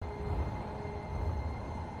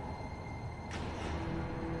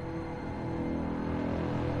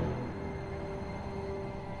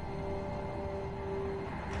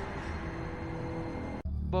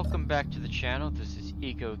welcome back to the channel. This is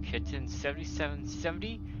Kitten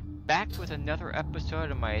 7770, back with another episode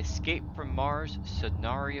of my Escape from Mars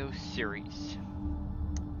scenario series.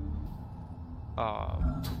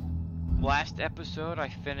 Last episode I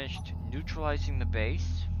finished neutralizing the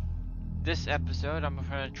base. This episode I'm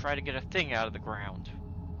going to try to get a thing out of the ground.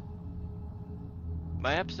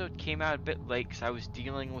 My episode came out a bit late because I was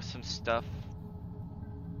dealing with some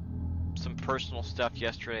personal stuff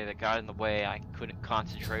yesterday that got in the way. I couldn't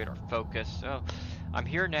concentrate or focus, so I'm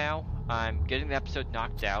here now. I'm getting the episode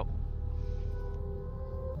knocked out.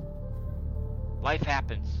 Life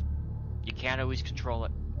happens. You can't always control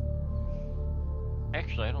it.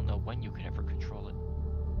 Actually, I don't know when you can ever control it.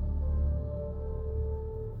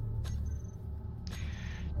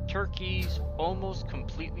 Turkey's almost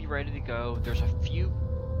completely ready to go. There's a few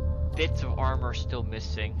bits of armor still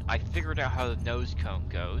missing. I figured out how the nose cone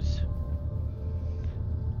goes.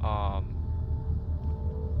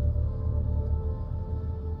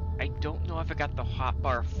 I don't know if I got the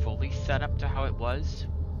hotbar fully set up to how it was.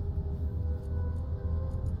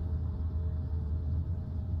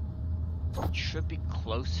 It should be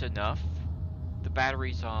close enough. The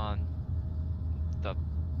battery's on the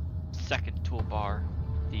second toolbar.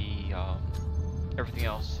 Everything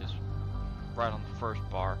else is right on the first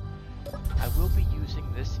bar. I will be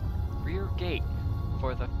using this rear gate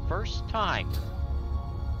for the first time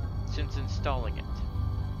since installing it.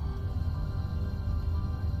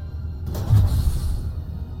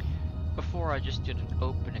 Before I just did an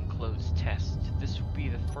open and close test. This will be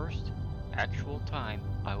the first actual time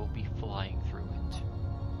I will be flying through it.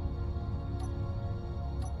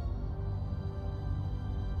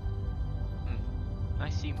 I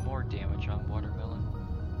see more damage on Watermelon.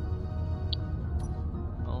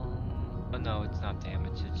 Oh no, it's not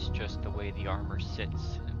damage, it's just the way the armor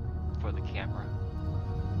sits for the camera.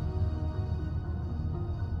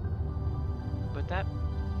 But that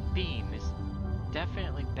beam is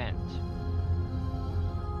definitely bent.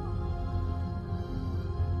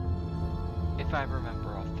 If I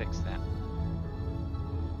remember, I'll fix that.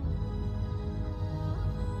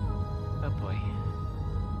 Oh boy.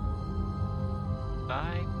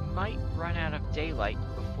 I might run out of daylight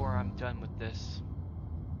before I'm done with this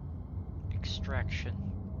extraction.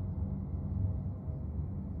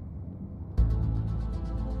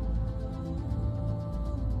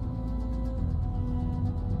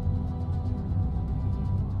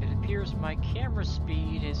 It appears my camera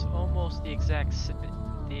speed is almost the exact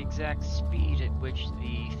speed at which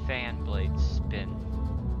the fan blades spin.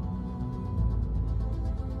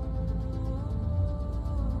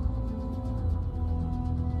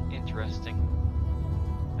 Interesting.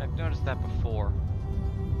 I've noticed that before.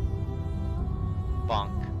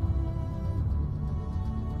 Bonk.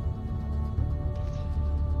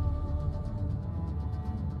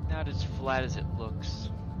 Not as flat as it looks.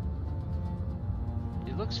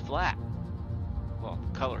 It looks flat. Well,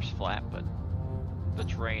 the color's flat, but the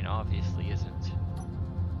terrain obviously isn't.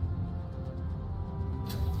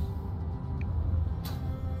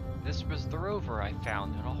 This was the rover I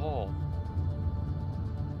found in a hole.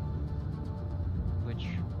 Which,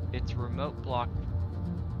 its remote block...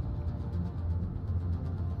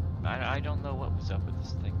 I don't know what was up with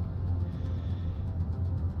this thing.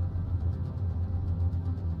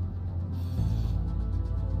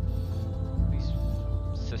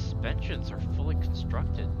 These suspensions are fully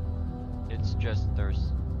constructed. It's just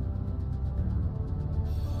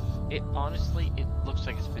honestly, it looks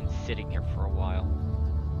like it's been sitting here for a while.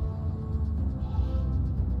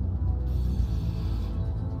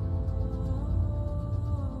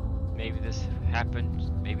 Maybe this happened,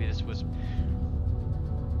 maybe this was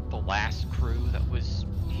the last crew that was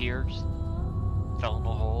here, just fell in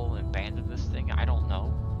a hole and abandoned this thing. I don't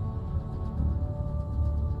know.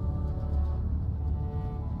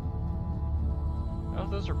 Oh,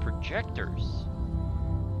 those are projectors.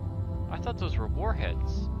 I thought those were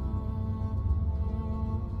warheads.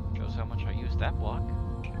 Shows how much I used that block.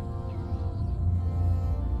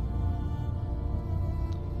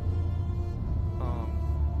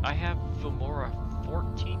 I have Filmora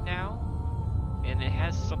 14 now, and it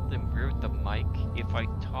has something weird with the mic. If I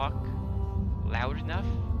talk loud enough,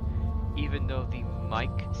 even though the mic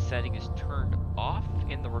setting is turned off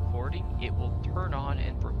in the recording, it will turn on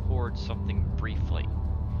and record something briefly.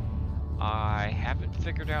 I haven't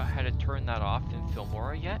figured out how to turn that off in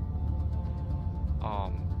Filmora yet.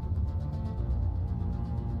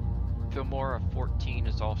 Filmora 14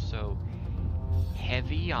 is also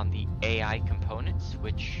heavy on the AI components,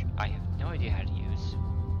 which I have no idea how to use.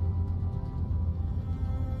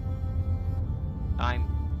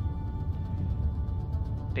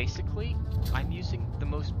 basically, I'm using the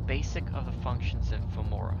most basic of the functions in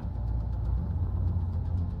Filmora.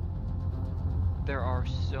 There are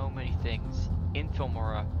so many things in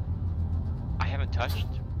Filmora I haven't touched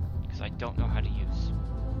because I don't know how to use.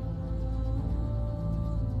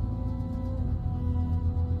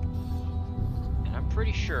 And I'm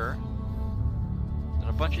pretty sure that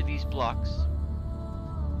a bunch of these blocks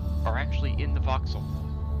are actually in the voxel,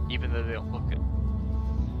 even though they don't look it.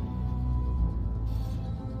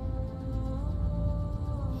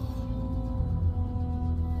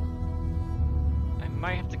 I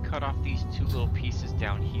might have to cut off these two little pieces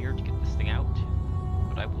down here to get this thing out,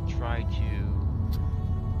 but I will try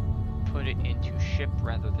to put it into ship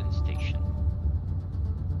rather than station.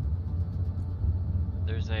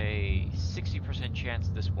 There's a 60% chance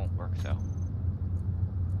this won't work though.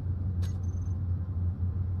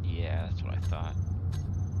 Yeah, that's what I thought.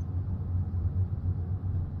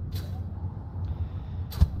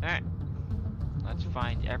 Alright. Let's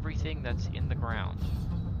find everything that's in the ground.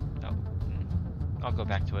 Oh, I'll go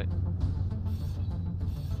back to it.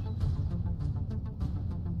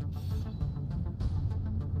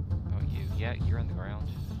 Oh, yeah, you're in the ground.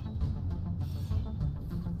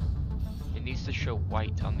 It needs to show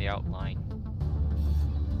white on the outline.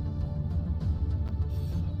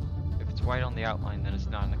 If it's white on the outline, then it's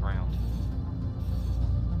not on the ground.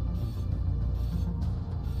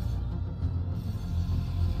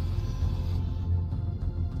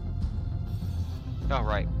 Oh,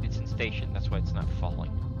 right, it's in station, that's why it's not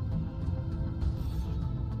falling.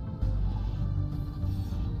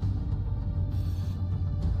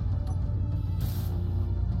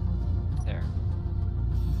 There.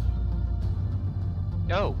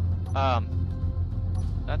 Oh,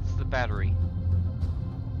 that's the battery.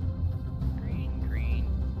 Green.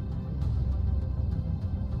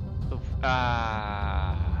 Oof.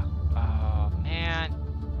 Oh, man.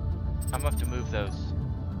 I'm gonna have to move those.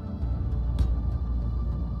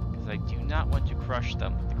 I do not want to crush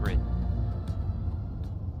them with the grid.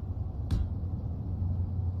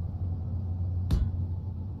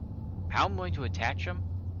 How I'm going to attach them,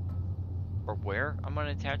 or where I'm going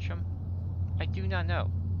to attach them, I do not know.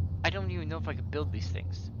 I don't even know if I can build these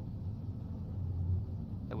things.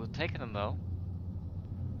 I will take them though.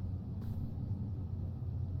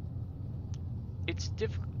 It's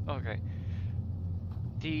difficult. Okay.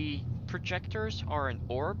 The projectors are an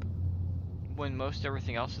orb when most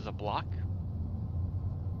everything else is a block,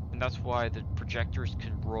 and that's why the projectors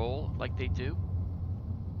can roll like they do.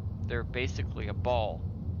 They're basically a ball.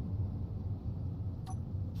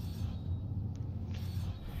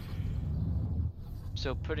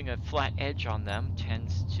 So putting a flat edge on them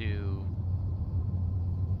tends to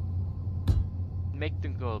make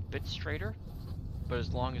them go a bit straighter, but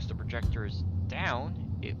as long as the projector is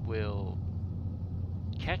down, it will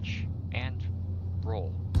catch and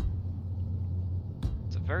roll.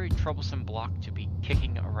 It's a very troublesome block to be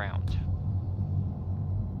kicking around.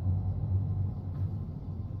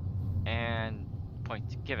 And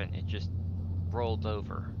point given, it just rolled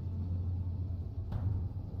over.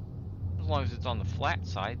 As long as it's on the flat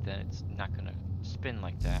side, then it's not gonna spin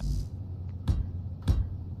like that.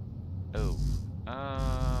 Oh.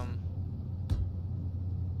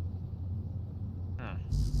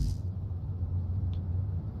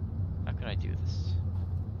 How can I do this?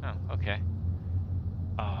 Oh, okay.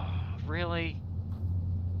 Oh, really?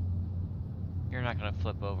 You're not gonna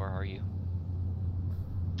flip over, are you?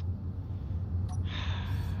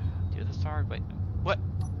 Do this hard way. What?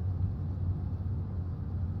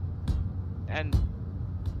 And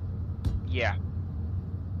yeah,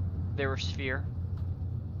 they're a sphere,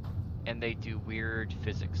 and they do weird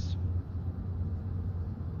physics.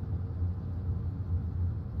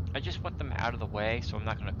 I just want them out of the way, so I'm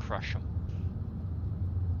not gonna crush them.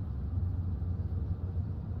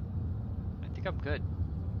 I think I'm good.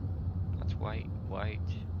 That's white.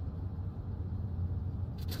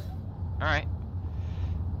 Alright.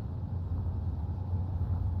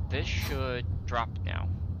 This should drop now.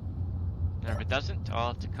 And if it doesn't, I'll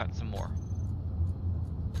have to cut some more.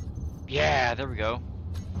 Yeah, there we go.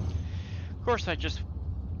 Of course, I just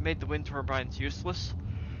made the wind turbines useless.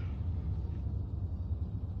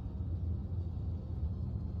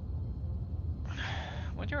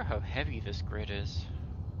 Wonder how heavy this grid is.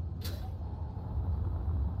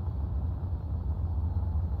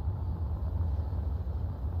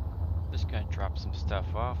 Just gonna drop some stuff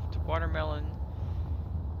off to Watermelon.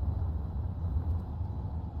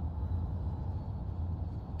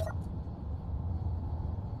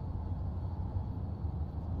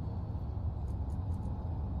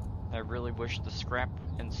 I really wish the scrap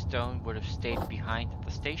and stone would have stayed behind at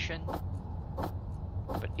the station.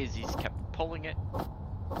 But Izzy's kept pulling it.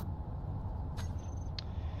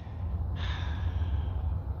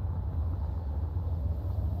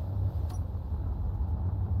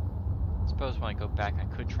 Suppose when I go back, I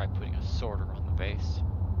could try putting a sorter on the base.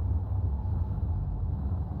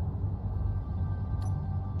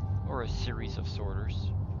 Or a series of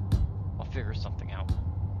sorters. I'll figure something out.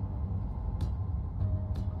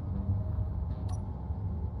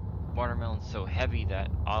 Watermelon's so heavy that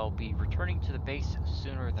I'll be returning to the base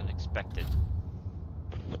sooner than expected.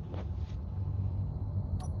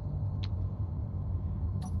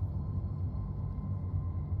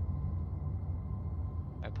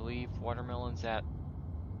 I believe watermelon's at...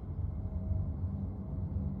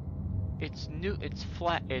 It's new, it's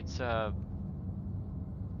flat, it's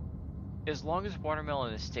as long as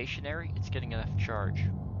watermelon is stationary, it's getting enough charge.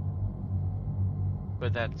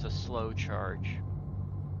 But that's a slow charge.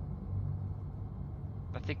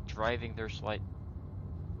 I think driving there's like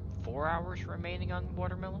 4 hours remaining on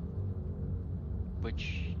watermelon,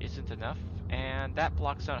 which isn't enough, and that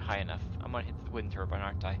block's not high enough. I'm gonna hit the wind turbine,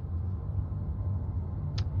 aren't I?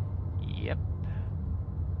 Yep.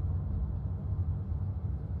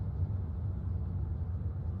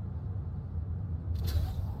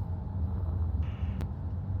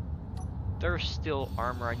 There's still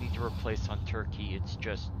armor I need to replace on Turkey. It's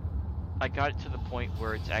just, I got it to the point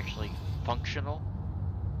where it's actually functional.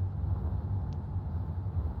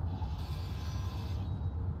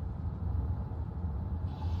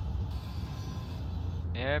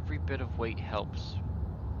 Every bit of weight helps.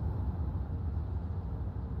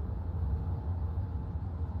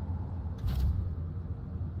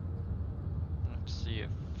 Let's see,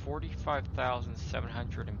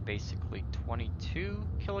 45,700 and basically 22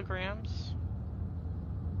 kilograms.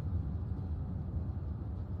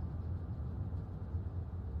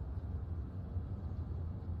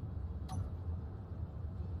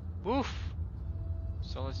 Woof!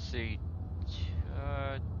 So let's see,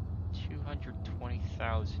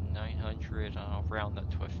 220,900, I'll round that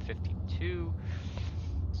to a 52.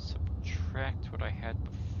 Subtract what I had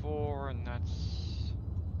before, and that's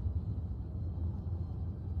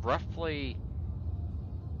roughly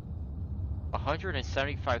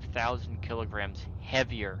 175,000 kilograms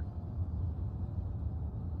heavier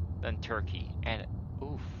than Turkey. And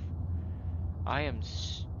oof, I am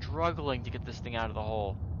struggling to get this thing out of the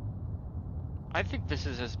hole. I think this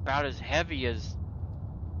is about as heavy as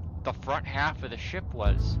the front half of the ship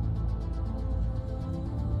was.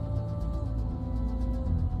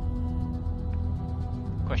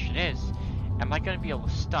 Question is, am I going to be able to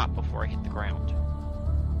stop before I hit the ground?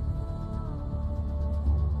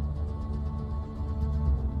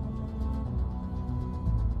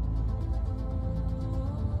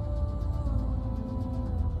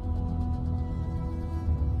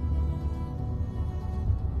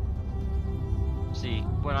 See,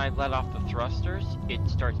 when I let off the thrusters, it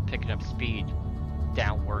starts picking up speed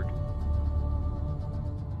downward.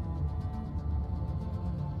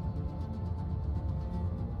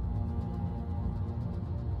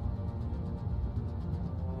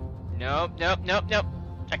 Nope, nope, nope, nope.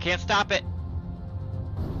 I can't stop it.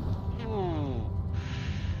 Ooh.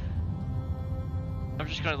 I'm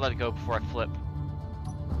just gonna let it go before I flip.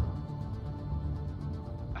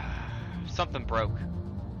 Something broke.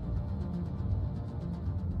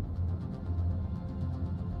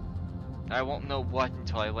 I won't know what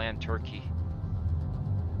until I land Turkey.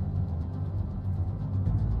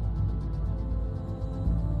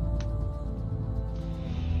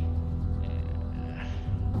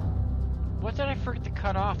 What did I forget to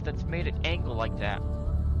cut off that's made it angle like that?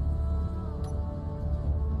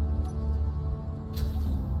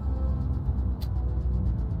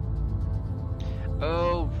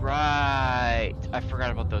 Oh, right. I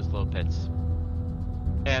forgot about those low pits.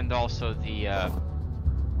 And also the,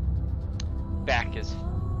 back is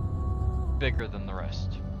bigger than the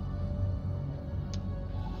rest.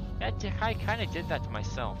 I kind of did that to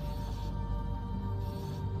myself.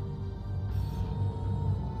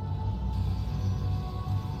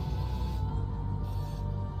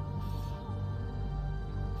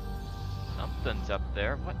 Something's up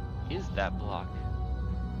there. What is that block?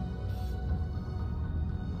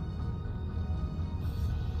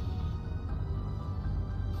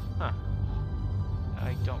 Huh.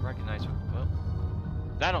 I don't recognize what. Well,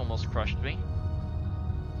 that almost crushed me.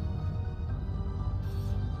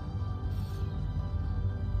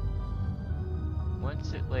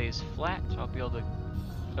 Once it lays flat, I'll be able to...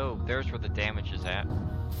 Oh, there's where the damage is at.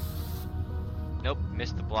 Nope,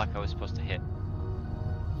 missed the block I was supposed to hit.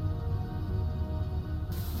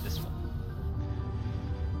 This one.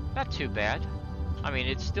 Not too bad. I mean,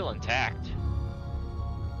 it's still intact.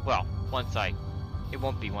 Well, it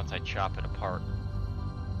won't be once I chop it apart.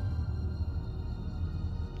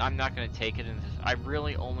 I'm not going to take it in this. I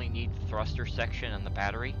really only need the thruster section and the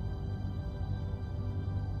battery.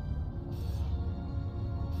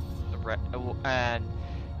 And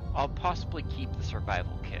I'll possibly keep the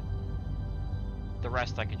survival kit. The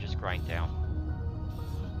rest I can just grind down.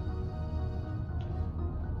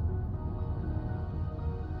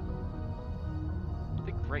 I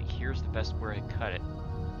think right here's the best way to cut it.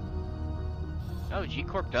 Oh,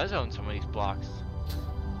 G-corp does own some of these blocks.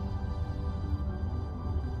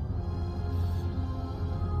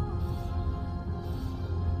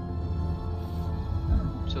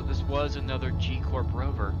 So this was another G-corp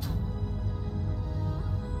rover.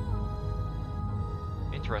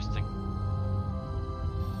 Interesting.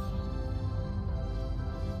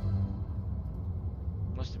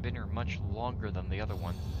 Must have been here much longer than the other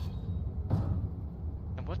one.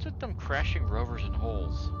 And what's with them crashing rovers in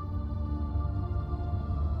holes?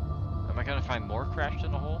 Am I gonna find more crashed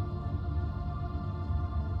in a hole?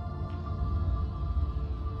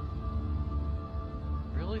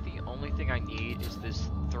 Really, the only thing I need is this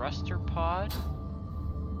thruster pod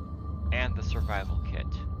and the survival kit.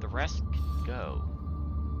 The rest can go.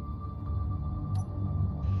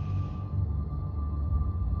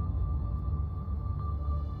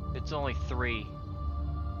 It's only 3,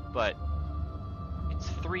 but it's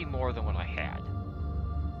 3 more than what I had.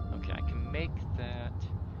 Okay, I can make that.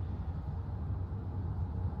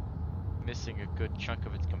 Missing a good chunk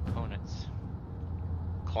of its components.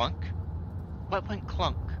 Clunk? What went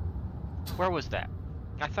clunk? Where was that?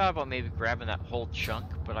 I thought about maybe grabbing that whole chunk,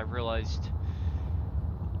 but I realized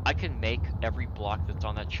I can make every block that's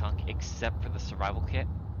on that chunk except for the survival kit,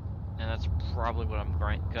 and that's probably what I'm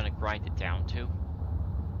gonna grind it down to.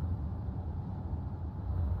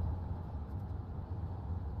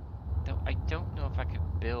 Though I don't know if I can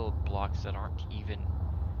build blocks that aren't even.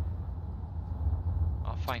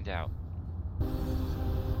 I'll find out.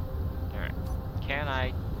 Alright. Can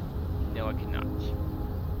I? No, I cannot.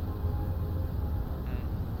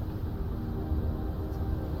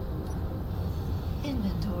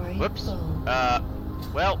 Inventory. Whoops. Full.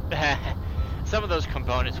 Well, some of those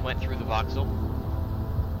components went through the voxel.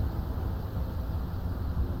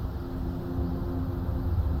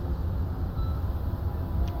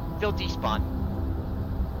 They'll despawn.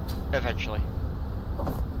 Eventually.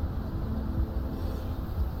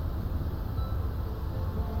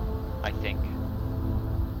 I think.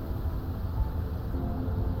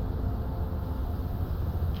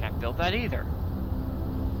 Can't build that either.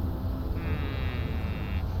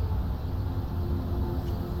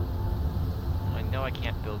 I know I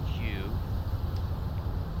can't build you.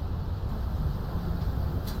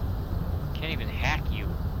 Can't even hack you.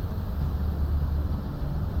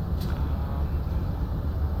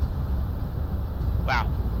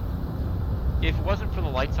 Wow. If it wasn't for the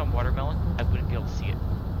lights on Watermelon, I wouldn't be able to see it.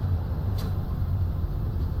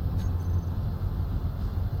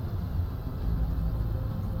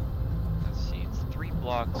 Let's see, it's 3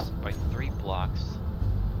 blocks by 3 blocks.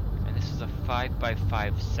 And this is a 5 by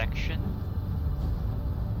 5 section.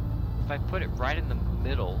 If I put it right in the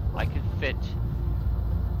middle, I could fit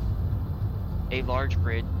a large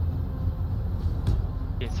grid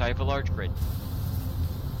inside of a large grid.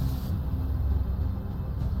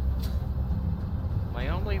 My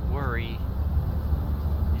only worry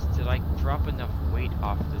is did I drop enough weight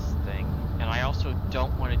off this thing? And I also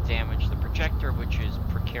don't want to damage the projector, which is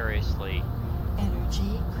precariously...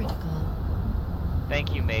 Energy critical.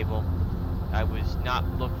 Thank you, Mabel. I was not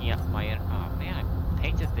looking at my... Oh man, I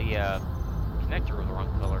painted the connector with the wrong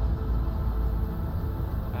color.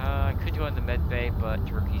 I could go in the med bay, but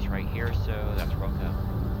Turkey's right here, so that's where I'll go.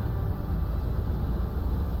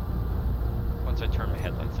 Once I turn my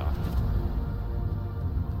headlights off.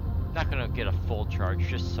 Not gonna get a full charge,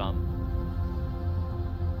 just some.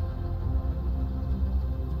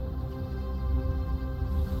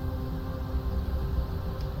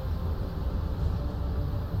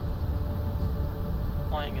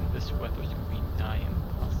 Flying in this weather is gonna be nigh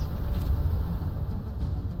impossible.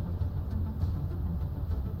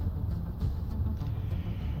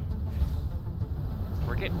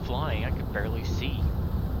 Forget flying, I could barely see.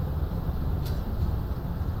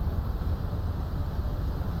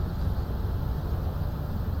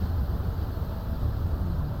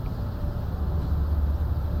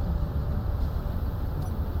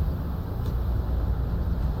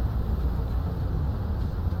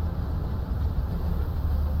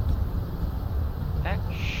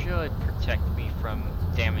 Protect me from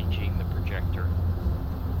damaging the projector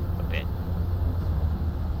a bit.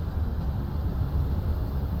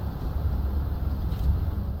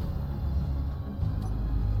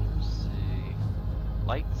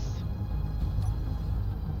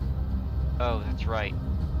 Oh, that's right.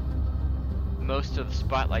 Most of the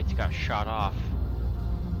spotlights got shot off.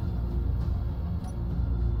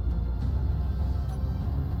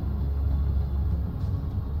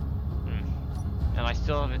 And I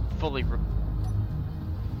still haven't fully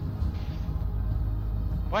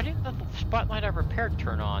Why didn't the spotlight I repaired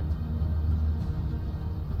turn on?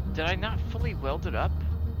 Did I not fully weld it up?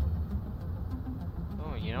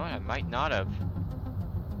 Oh, you know what? I might not have.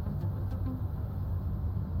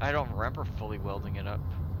 I don't remember fully welding it up.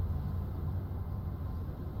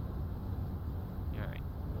 Alright.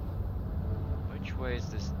 Which way is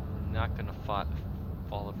this not gonna fall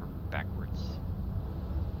over backwards?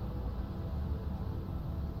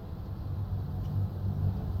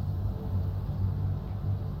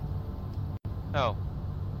 Oh.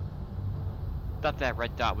 Thought that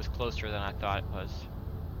red dot was closer than I thought it was.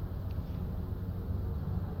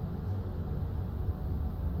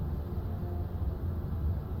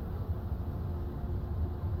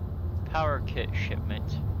 Power kit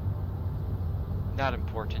shipment. Not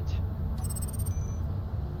important.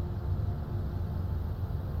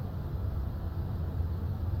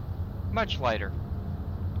 Much lighter.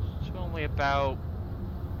 It's only about...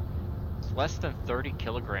 It's less than 30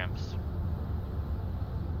 kilograms.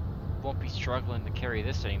 Won't be struggling to carry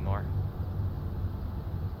this anymore.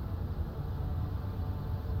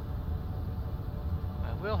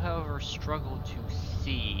 I will, however, struggle to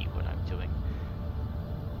see what I'm doing.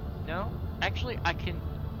 No, actually, I can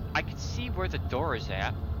see where the door is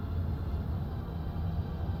at.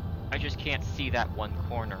 I just can't see that one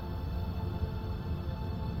corner.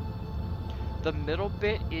 The middle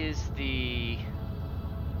bit is the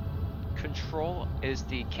control, is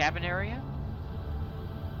the cabin area.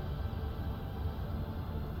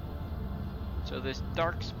 So this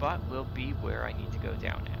dark spot will be where I need to go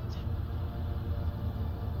down at.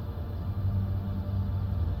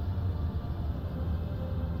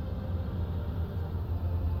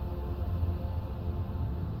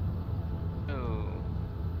 Oh.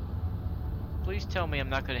 Please tell me I'm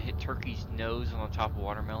not going to hit Turkey's nose on the top of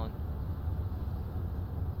watermelon.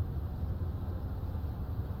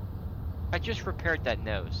 I just repaired that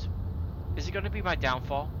nose. Is it going to be my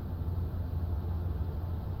downfall?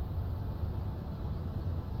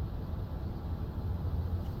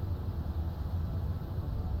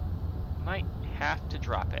 Might have to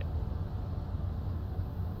drop it.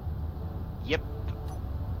 Yep.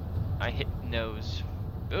 I hit nose.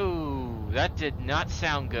 Ooh, that did not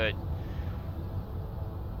sound good.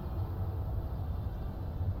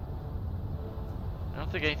 I don't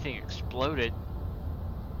think anything exploded.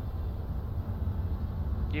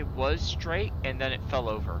 It was straight and then it fell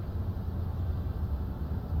over.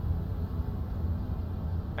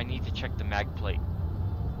 I need to check the mag plate.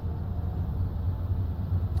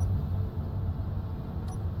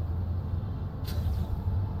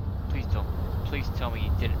 Please tell me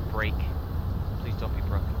you didn't break. Please don't be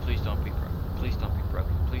broken. Please don't be broken. Please don't be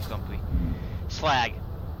broken. Please don't be. Slag!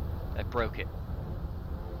 That broke it.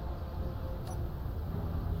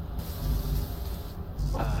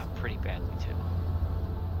 Pretty badly too.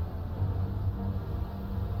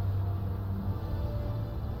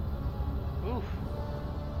 Oof.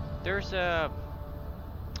 There's a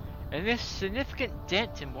significant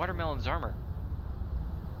dent in Watermelon's armor.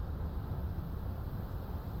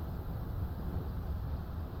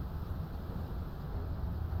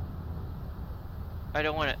 I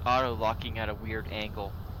don't want it auto-locking at a weird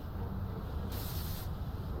angle.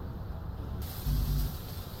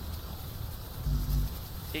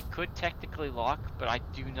 It could technically lock, but I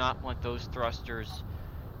do not want those thrusters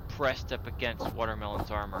pressed up against Watermelon's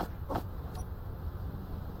armor. I'm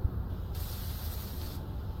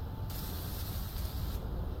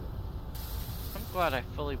glad I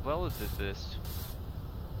fully welded this.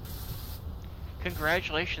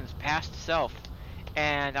 Congratulations, past self.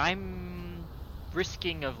 And I'm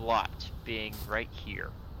risking a lot being right here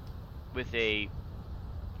with a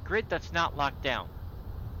grid that's not locked down.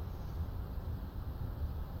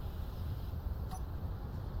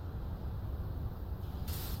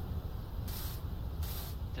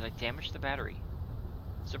 Did I damage the battery?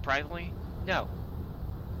 Surprisingly, no.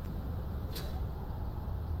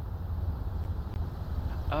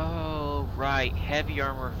 Oh, right. Heavy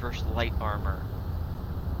armor versus light armor.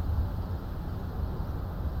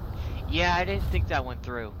 Yeah, I didn't think that went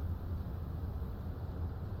through.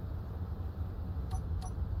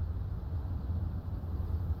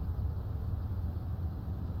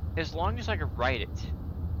 As long as I can write it,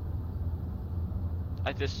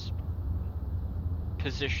 this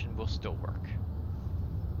position will still work.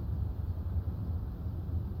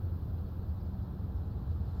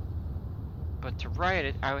 But to write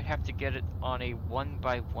it, I would have to get it on a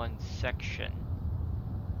 1x1 section.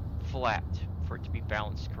 Flat, for it to be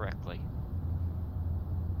balanced correctly.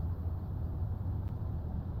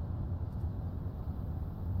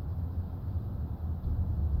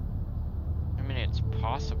 I mean, it's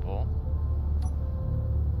possible.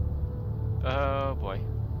 Oh boy.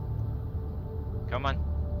 Come on.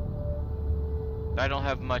 I don't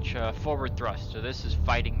have much forward thrust, so this is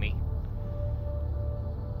fighting me.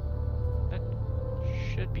 That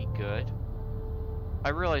should be good. I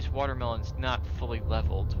realize watermelon's not fully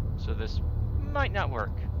leveled, so this might not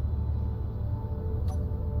work.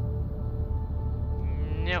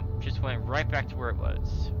 Nope, just went right back to where it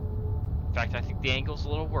was. In fact, I think the angle's a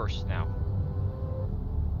little worse now.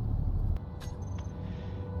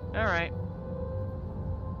 Alright.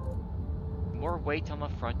 More weight on the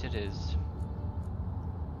front it is.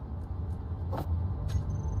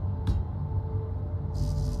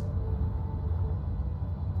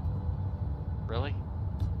 Really?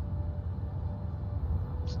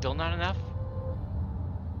 Still not enough?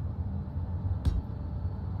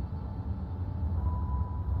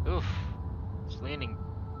 Oof. It's leaning.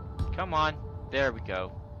 Come on. There we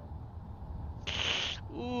go.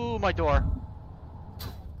 Ooh, my door.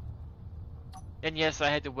 And yes, I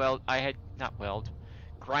had to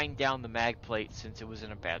grind down the mag plate since it was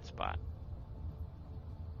in a bad spot.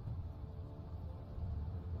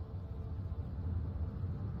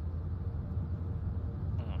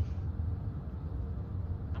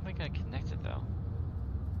 How am I gonna connect it though?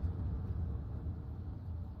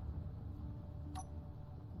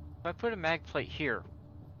 If I put a mag plate here,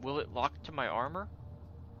 will it lock to my armor?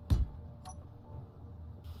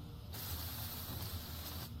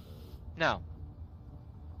 No.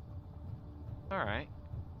 Alright.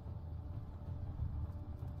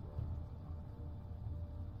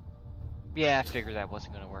 Yeah, I figured that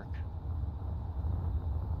wasn't gonna work.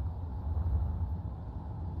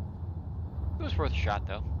 It was worth a shot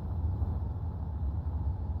though.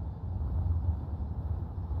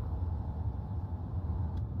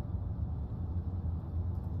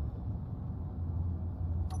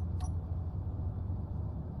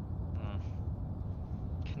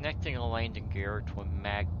 Connecting a landing gear to a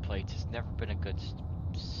mag plate has never been a good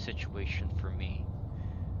situation for me.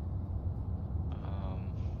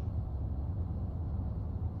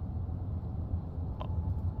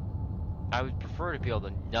 I would prefer to be able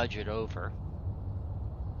to nudge it over.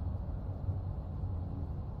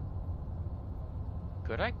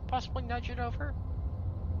 Could I possibly nudge it over?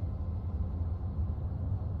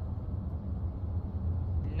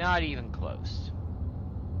 Not even close.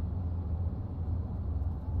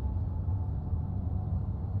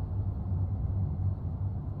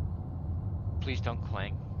 Please don't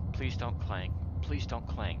clang. Please don't clang. Please don't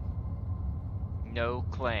clang. No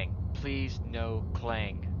clang. Please, no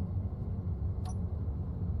clang.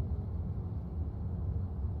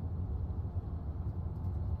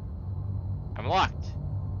 I'm locked.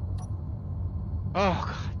 Oh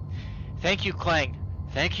god. Thank you, Clang.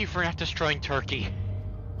 Thank you for not destroying Turkey.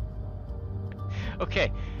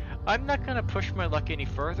 Okay, I'm not gonna push my luck any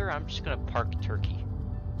further. I'm just gonna park Turkey.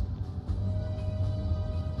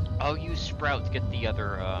 I'll use Sprout to get the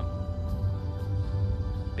other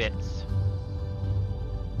bits.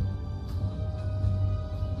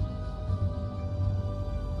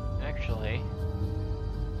 Actually,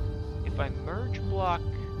 if I merge block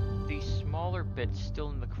these smaller bits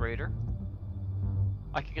still in the crater,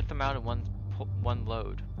 I can get them out in one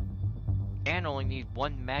load, and only need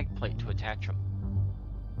one mag plate to attach them.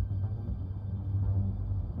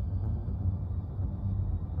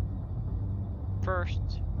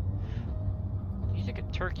 First, I need to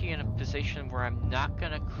get Turkey in a position where I'm not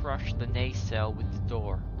gonna crush the nacelle with the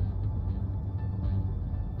door.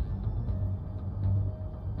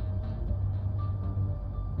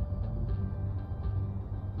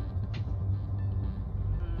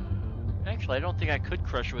 Actually, I don't think I could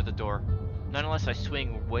crush it with the door. Not unless I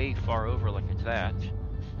swing way far over like that.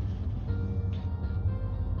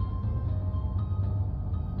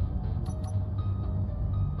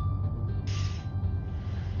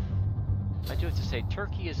 I do have to say,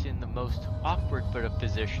 Turkey is in the most awkward but of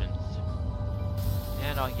positions.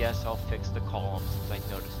 And yes, I'll fix the column since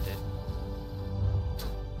I noticed it.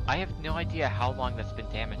 I have no idea how long that's been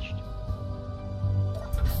damaged.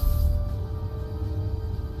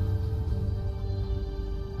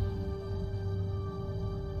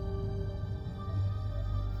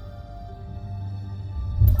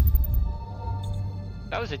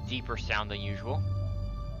 That was a deeper sound than usual.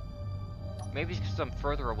 Maybe it's because I'm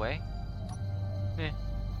further away? Eh.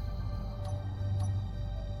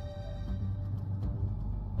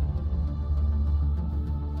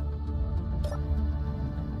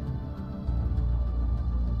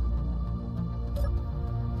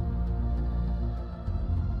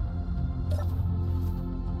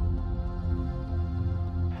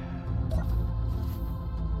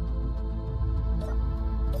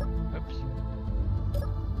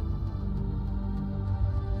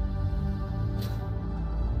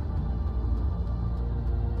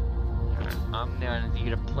 I'm gonna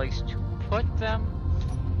need a place to put them.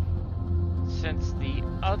 Since the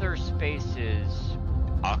other space is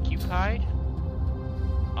occupied,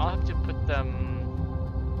 I'll have to put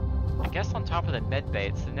them, I guess, on top of the med bay.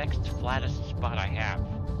 It's the next flattest spot I have.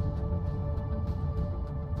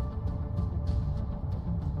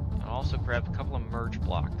 I'll also grab a couple of merge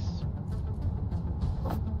blocks.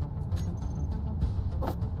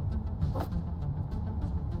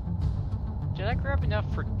 Did I grab enough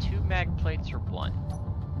for 2 mag plates or 1?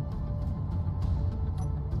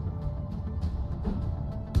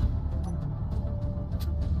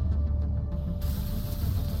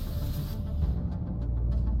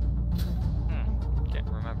 Can't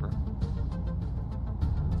remember.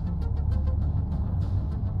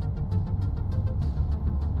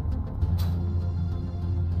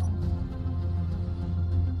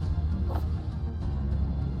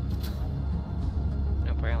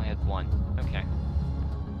 Nope, I only had 1. Okay.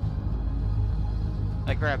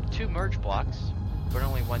 I grabbed 2 merge blocks, but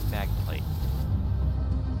only 1 mag plate.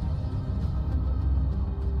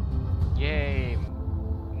 Yay!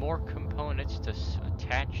 More components to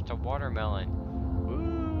attach to watermelon.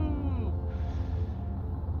 Woo!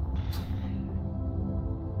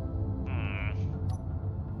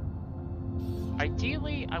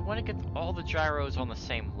 Ideally, I want to get all the gyros on the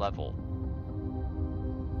same level.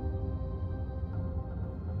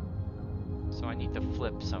 So I need to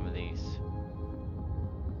flip some of these.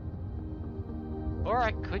 Or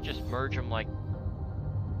I could just merge them like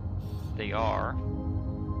they are.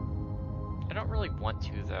 I don't really want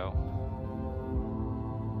to, though.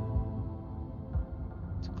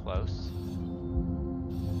 It's close.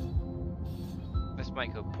 This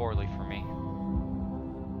might go poorly for me.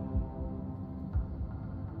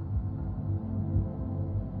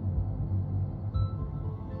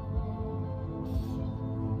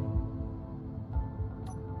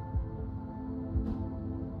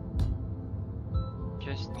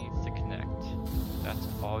 Just needs to connect. That's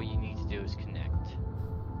all you need to do is connect.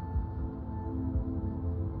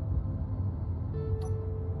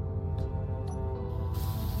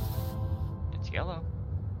 It's yellow.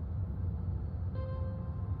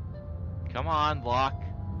 Come on, lock.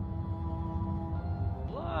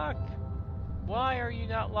 Lock! Why are you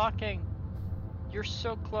not locking? You're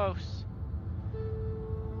so close.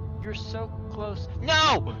 You're so close.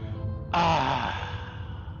 No! Ah!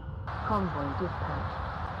 Convoy dispatched.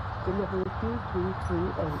 Delivery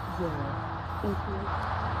 23380.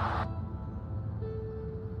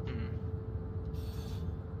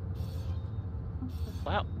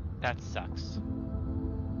 Well, that sucks.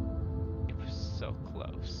 It was so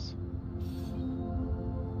close.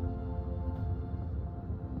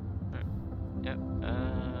 Yep.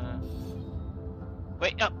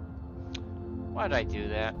 Wait up! Why did I do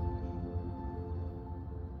that?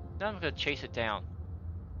 Now I'm gonna chase it down.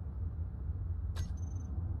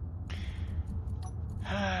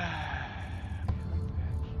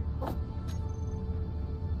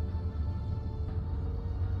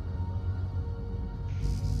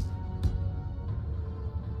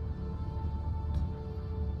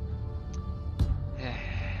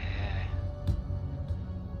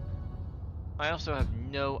 I also have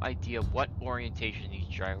no idea what orientation these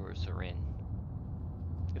gyros are in.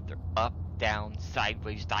 If they're up, down,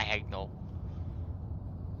 sideways, diagonal.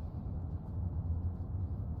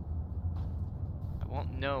 I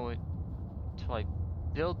won't know it until I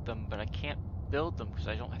build them, but I can't build them because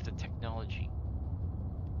I don't have the technology.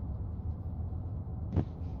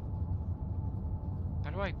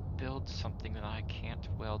 How do I build something that I can't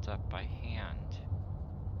weld up by hand?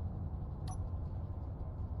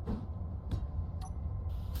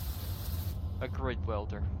 A grid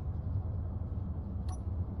welder.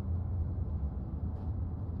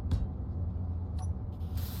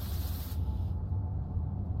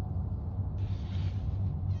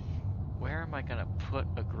 Where am I gonna put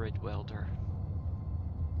a grid welder?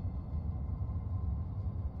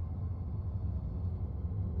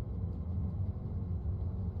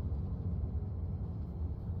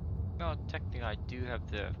 No, technically I do have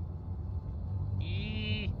the...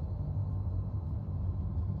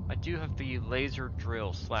 I do have the laser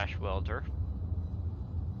drill / welder.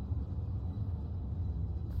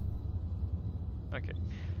 Okay.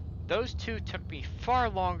 Those two took me far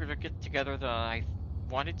longer to get together than I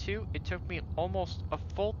wanted to. It took me almost a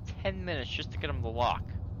full 10 minutes just to get them to lock.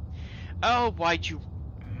 Oh, why'd you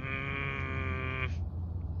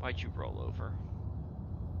roll over?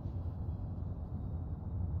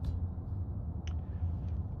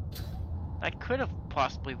 I could have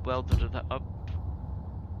possibly welded it up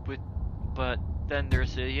with, but then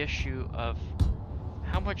there's the issue of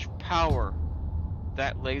how much power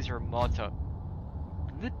that laser motor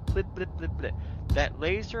that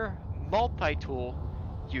laser multi-tool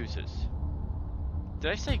uses.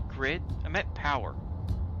 Did I say grid? I meant power.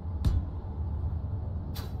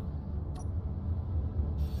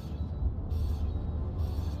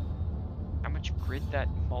 How much grid that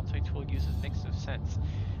multi-tool uses makes no sense.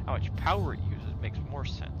 How much power it uses makes more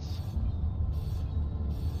sense.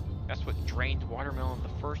 That's what drained watermelon in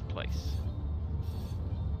the first place.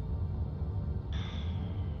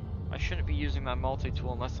 I shouldn't be using my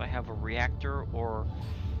multi-tool unless I have a reactor or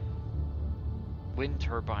wind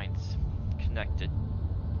turbines connected.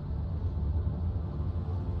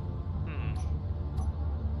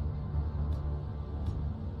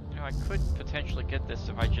 You know, I could potentially get this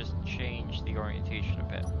if I just change the orientation a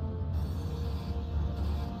bit.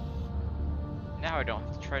 Now I don't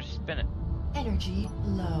have to try to spin it. Energy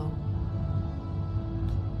low.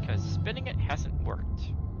 Because spinning it hasn't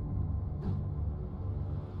worked.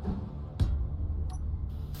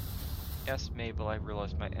 Yes, Mabel, I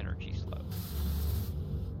realize my energy's low.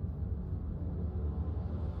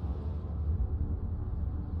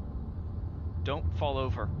 Don't fall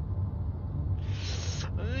over.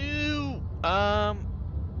 Ew.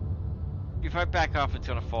 If I back off, it's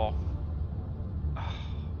gonna fall.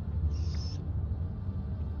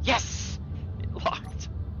 Yes! It locked.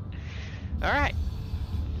 Alright.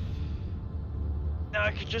 Now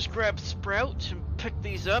I can just grab Sprout and pick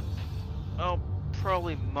these up. I'll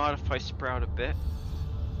probably modify Sprout a bit.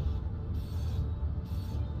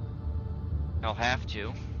 I'll have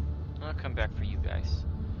to. I'll come back for you guys.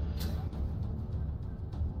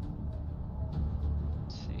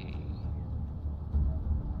 Let's see.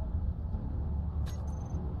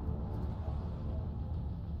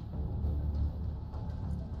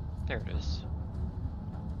 There it is.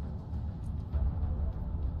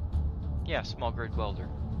 Yeah, small grid welder.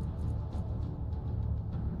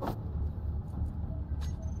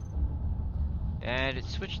 And it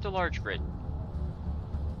switched to large grid.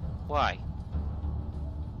 Why?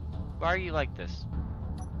 Why are you like this?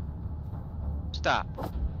 Stop.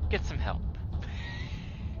 Get some help.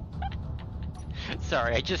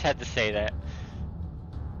 Sorry, I just had to say that.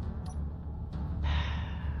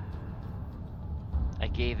 I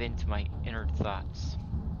gave in to my inner thoughts.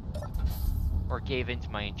 Or gave in to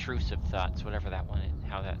my intrusive thoughts, whatever that one is,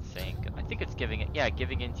 how that's saying. I think it's giving it, yeah,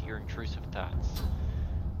 giving in to your intrusive thoughts.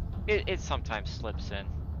 It sometimes slips in.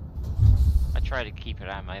 I try to keep it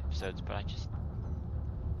on my episodes, but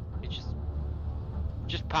it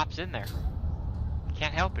just pops in there.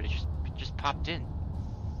 Can't help it. It just popped in.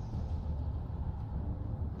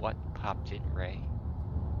 What popped in, Ray?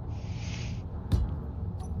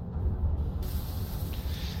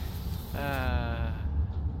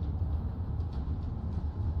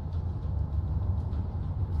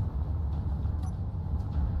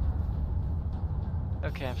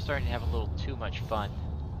 Okay, I'm starting to have a little too much fun.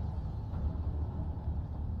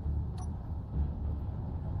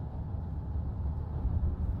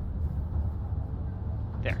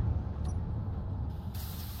 There.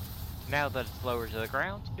 Now that it's lower to the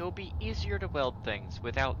ground, it will be easier to weld things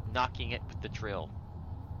without knocking it with the drill.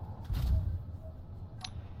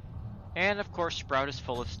 And of course, Sprout is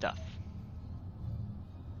full of stuff.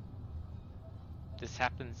 This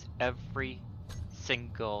happens every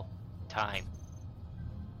single time.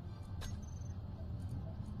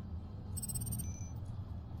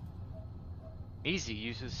 Easy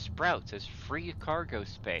uses Sprouts as free cargo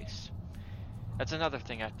space. That's another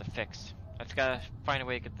thing I have to fix. I've got to find a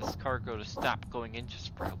way to get this cargo to stop going into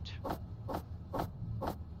Sprout.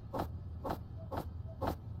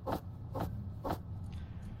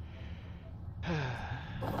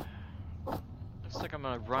 Looks like I'm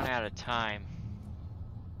gonna run out of time.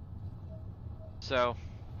 So,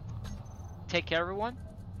 take care everyone.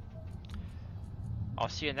 I'll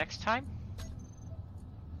see you next time.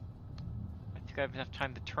 I think I have enough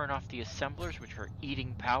time to turn off the assemblers, which are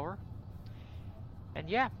eating power. And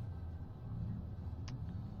yeah.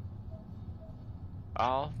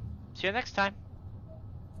 I'll see you next time.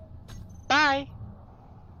 Bye!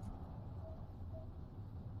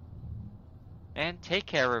 And take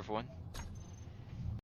care, everyone.